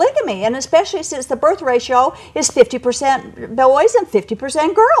have polygamy, and especially since the birth ratio is 50% boys and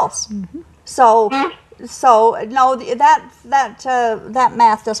 50% girls. So no, that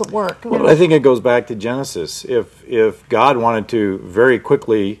math doesn't work. Well, I think it goes back to Genesis. If God wanted to very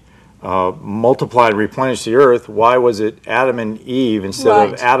quickly multiply and replenish the earth, why was it Adam and Eve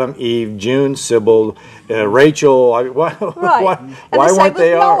instead of Adam, Eve, June, Sybil, Rachel? I mean, why weren't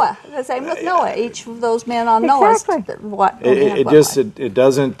they Noah? The same with Noah. Each of those men on Noah's. It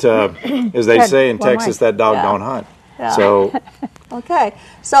doesn't, as they say in Texas, that dog don't hunt. Yeah. So. Okay,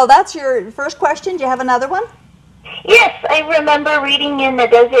 so that's your first question. Do you have another one? Yes, I remember reading in the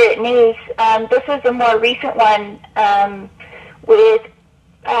Deseret News. This is a more recent one with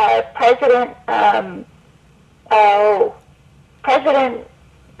President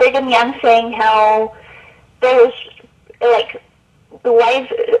Brigham Young saying how there was like the wives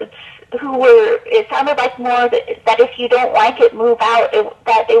who were. It sounded like more that if you don't like it, move out.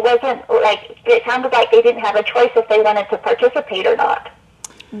 That it wasn't like it sounded like they didn't have a choice if they wanted to participate or not.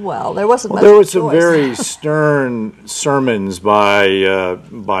 Well, there wasn't. Well, there was some very stern sermons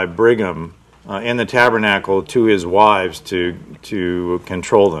by Brigham in the tabernacle to his wives to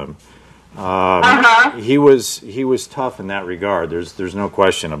control them. He was tough in that regard. There's no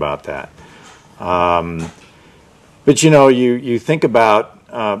question about that. But you know, you think about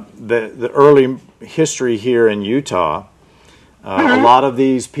the early history here in Utah. A lot of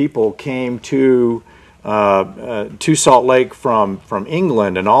these people came to Salt Lake from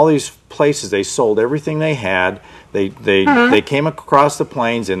England and all these places. They sold everything they had. They came across the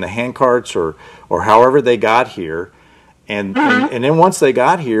plains in the hand carts or however they got here, and then once they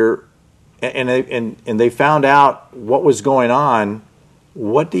got here, and they found out what was going on.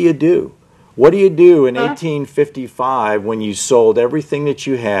 What do you do? What do you do in 1855 when you sold everything that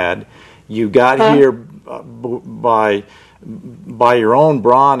you had? You got here by your own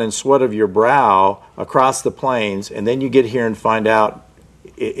brawn and sweat of your brow across the plains, and then you get here and find out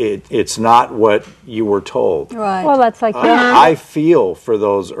it's not what you were told. Right. Well, that's like I feel for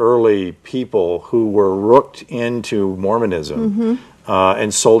those early people who were rooked into Mormonism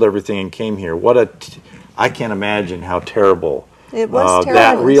and sold everything and came here. I can't imagine how terrible. It was terrible.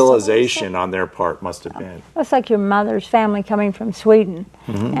 That realization on their part must have been. It's like your mother's family coming from Sweden,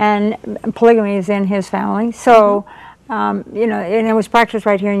 and polygamy is in his family. So, you know, and it was practiced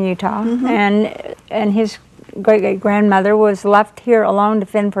right here in Utah, and his great-great-grandmother was left here alone to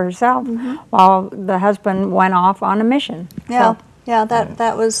fend for herself while the husband went off on a mission. Yeah. So, Yeah,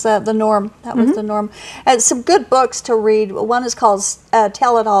 that was the norm. That was the norm. And some good books to read. One is called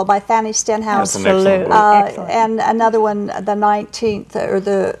 "Tell It All" by Fanny Stenhouse. That's an excellent book. Excellent. And another one, the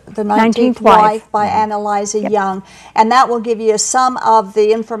 19th Wife by Annalisa Young, and that will give you some of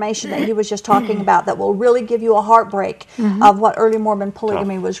the information that he was just talking about. That will really give you a heartbreak of what early Mormon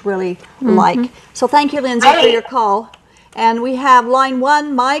polygamy was really like. So thank you, Lindsay, for your call. And we have line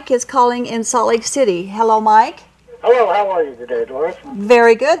 1. Mike is calling in Salt Lake City. Hello, Mike. Hello, how are you today, Doris?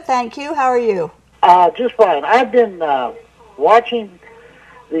 Very good, thank you. How are you? Just fine. I've been watching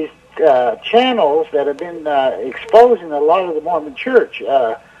these channels that have been exposing a lot of the Mormon Church.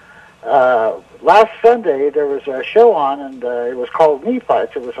 Last Sunday there was a show on, and it was called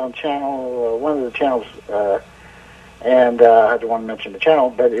Nephites. It was on channel one of the channels, and I don't want to mention the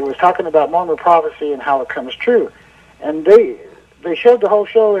channel, but it was talking about Mormon prophecy and how it comes true. And they showed the whole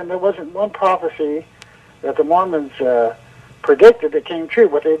show, and there wasn't one prophecy that the Mormons predicted that came true.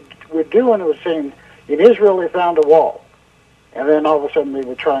 What they would do when it was saying, in Israel they found a wall, and then all of a sudden they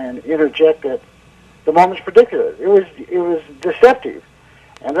would try and interject that the Mormons predicted it. It was deceptive.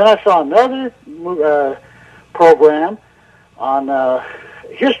 And then I saw another program on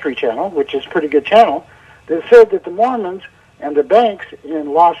History Channel, which is a pretty good channel, that said that the Mormons and the banks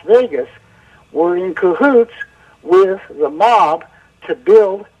in Las Vegas were in cahoots with the mob to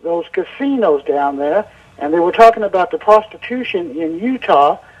build those casinos down there. And they were talking about the prostitution in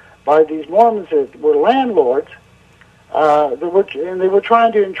Utah by these Mormons that were landlords they were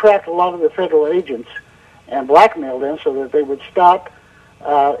trying to entrap a lot of the federal agents and blackmail them so that they would stop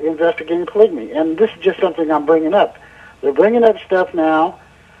investigating polygamy. And this is just something I'm bringing up. They're bringing up stuff now,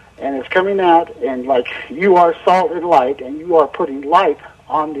 and it's coming out, and like, you are salt and light, and you are putting light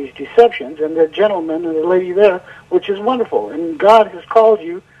on these deceptions, and the gentleman and the lady there, which is wonderful. And God has called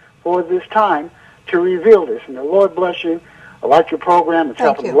you for this time to reveal this. And the Lord bless you. I like your program. It's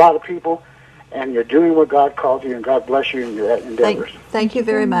helping a lot of people. And you're doing what God called you, and God bless you in your endeavors. Thank you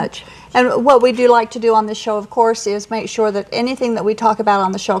very much. And what we do like to do on this show, of course, is make sure that anything that we talk about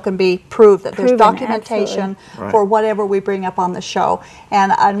on the show can be proved, that there's documentation for whatever we bring up on the show.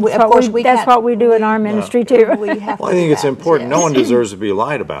 And of course, that's what we do in our ministry, too. I think it's important. No one deserves to be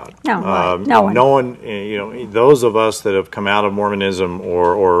lied about. No, no one. You know, those of us that have come out of Mormonism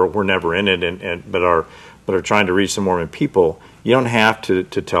or were never in it, but are trying to reach the Mormon people, you don't have to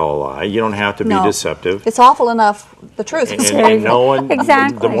tell a lie. You don't have to be deceptive. It's awful enough the truth. And no one,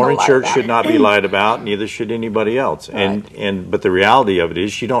 the Mormon Church should not be lied about. Neither should anybody else. But the reality of it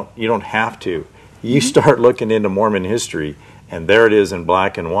is, you don't have to. You start looking into Mormon history, and there it is in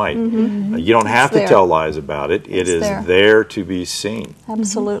black and white. You don't have to tell lies about it. It is there to be seen.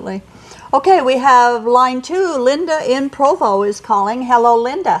 Absolutely. Okay, we have line 2. Linda in Provo is calling. Hello,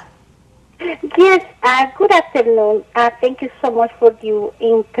 Linda. Yes, good afternoon. Thank you so much for your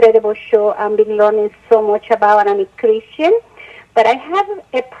incredible show. I've been learning so much about, I'm a Christian, but I have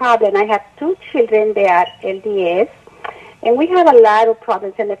a problem. I have 2 children, they are LDS, and we have a lot of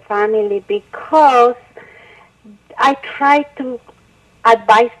problems in the family because I try to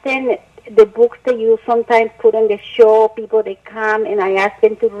advise them the books that you sometimes put on the show. People, they come and I ask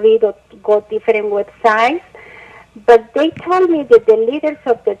them to read or to go different websites. But they tell me that the leaders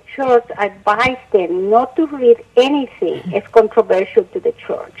of the church advise them not to read anything as controversial to the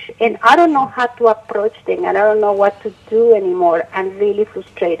church. And I don't know how to approach them, and I don't know what to do anymore. I'm really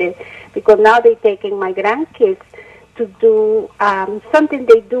frustrated because now they're taking my grandkids to do something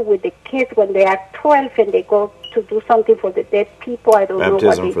they do with the kids when they are 12 and they go to do something for the dead people. I don't know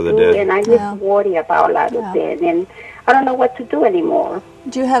what they do, and I just worry about a lot of them. And I don't know what to do anymore.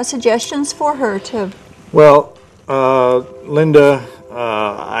 Do you have suggestions for her to? Well, Linda,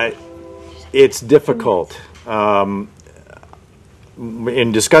 it's difficult. In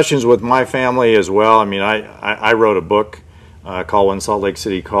discussions with my family as well, I mean, I wrote a book called When Salt Lake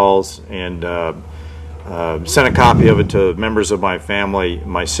City Calls, and sent a copy of it to members of my family.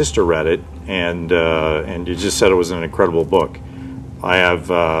 My sister read it, and you just said it was an incredible book. I have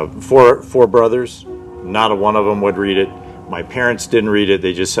four brothers. Not a one of them would read it. My parents didn't read it.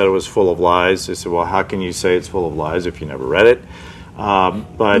 They just said it was full of lies. They said, well, how can you say it's full of lies if you never read it?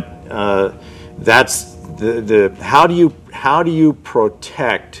 But that's the how do you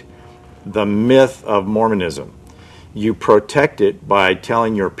protect the myth of Mormonism? You protect it by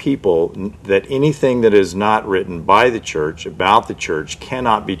telling your people that anything that is not written by the church, about the church,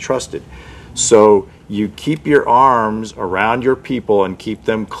 cannot be trusted. So you keep your arms around your people and keep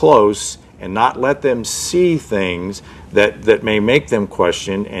them close and not let them see things that may make them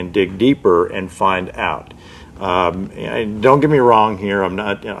question and dig deeper and find out. And don't get me wrong here.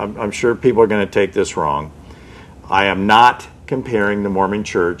 I'm sure people are going to take this wrong. I am not comparing the Mormon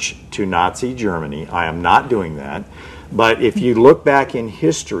Church to Nazi Germany. I am not doing that. But if you look back in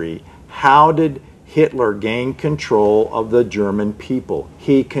history, how did Hitler gain control of the German people?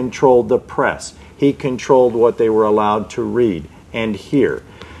 He controlled the press. He controlled what they were allowed to read and hear.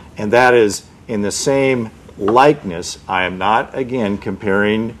 And that is in the same likeness. I am not, again,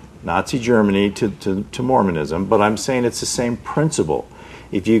 comparing Nazi Germany to Mormonism, but I'm saying it's the same principle.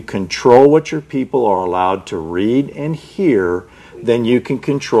 If you control what your people are allowed to read and hear, then you can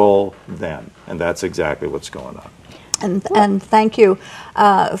control them. And that's exactly what's going on. And thank you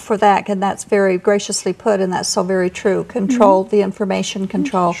for that, and that's very graciously put, and that's so very true. Control, the information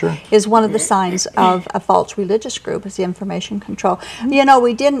control, is one of the signs of a false religious group, is the information control. You know,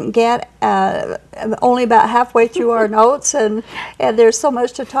 we didn't get only about halfway through our notes, and there's so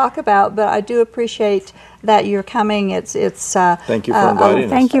much to talk about, but I do appreciate that you're coming. It's thank you for inviting us.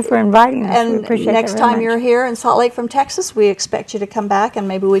 Thank you for inviting us. And next time you're here in Salt Lake from Texas, we expect you to come back, and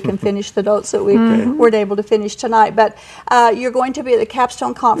maybe we can finish the notes that we weren't able to finish tonight. But you're going to be at the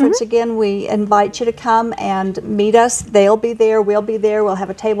Capstone Conference again. We invite you to come and meet us. They'll be there. We'll be there. We'll have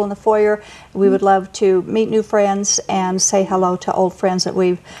a table in the foyer. We would love to meet new friends and say hello to old friends that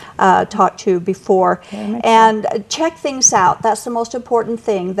we've talked to before. And check things out. That's the most important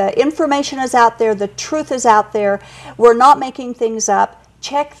thing. The information is out there. The truth is out there. We're not making things up.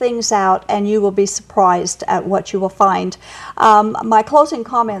 Check things out, and you will be surprised at what you will find. My closing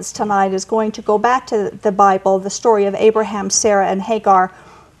comments tonight is going to go back to the Bible, the story of Abraham, Sarah, and Hagar,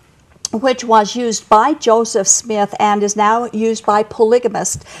 which was used by Joseph Smith and is now used by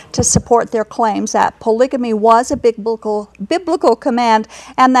polygamists to support their claims that polygamy was a biblical command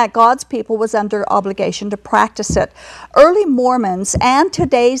and that God's people was under obligation to practice it. Early Mormons and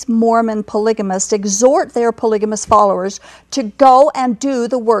today's Mormon polygamists exhort their polygamous followers to go and do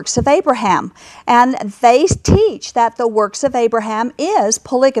the works of Abraham, and they teach that the works of Abraham is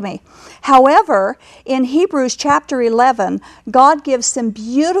polygamy. However, in Hebrews chapter 11, God gives some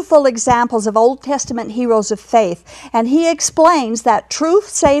beautiful examples of Old Testament heroes of faith, and he explains that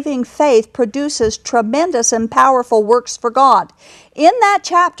truth-saving faith produces tremendous and powerful works for God. In that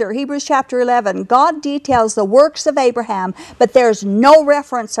chapter, Hebrews chapter 11, God details the works of Abraham, but there's no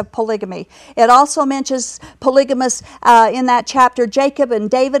reference of polygamy. It also mentions polygamous in that chapter, Jacob and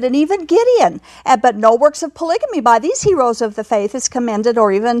David and even Gideon, but no works of polygamy by these heroes of the faith is commended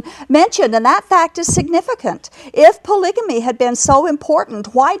or even mentioned, and that fact is significant. If polygamy had been so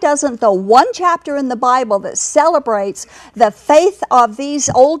important, why doesn't the one chapter in the Bible that celebrates the faith of these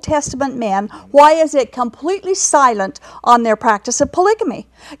Old Testament men, why is it completely silent on their practice of polygamy?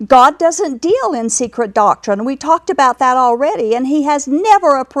 God doesn't deal in secret doctrine. We talked about that already, and he has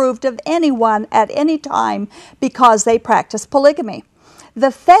never approved of anyone at any time because they practice polygamy.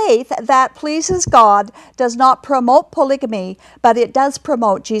 The faith that pleases God does not promote polygamy, but it does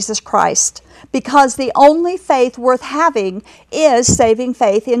promote Jesus Christ, because the only faith worth having is saving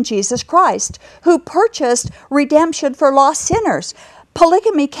faith in Jesus Christ, who purchased redemption for lost sinners.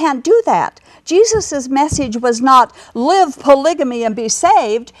 Polygamy can't do that. Jesus' message was not live polygamy and be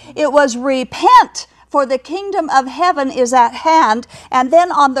saved. It was repent, for the kingdom of heaven is at hand. And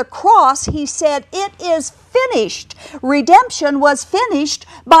then on the cross, he said, it is finished. Redemption was finished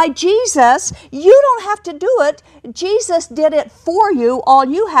by Jesus. You don't have to do it. Jesus did it for you. All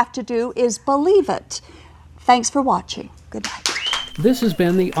you have to do is believe it. Thanks for watching. Good night. This has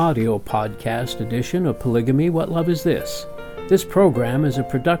been the audio podcast edition of Polygamy, What Love Is This? This program is a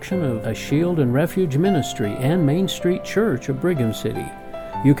production of a Shield and Refuge Ministry and Main Street Church of Brigham City.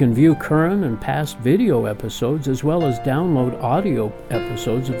 You can view current and past video episodes as well as download audio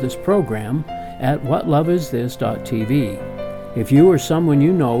episodes of this program at whatloveisthis.tv. If you or someone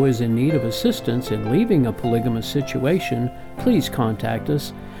you know is in need of assistance in leaving a polygamous situation, please contact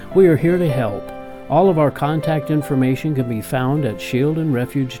us. We are here to help. All of our contact information can be found at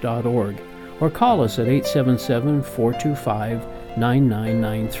shieldandrefuge.org. or call us at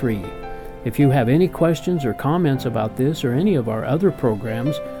 877-425-9993. If you have any questions or comments about this or any of our other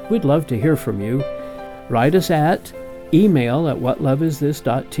programs, we'd love to hear from you. Write us at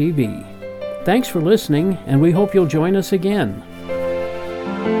email@whatloveisthis.tv. Thanks for listening, and we hope you'll join us again.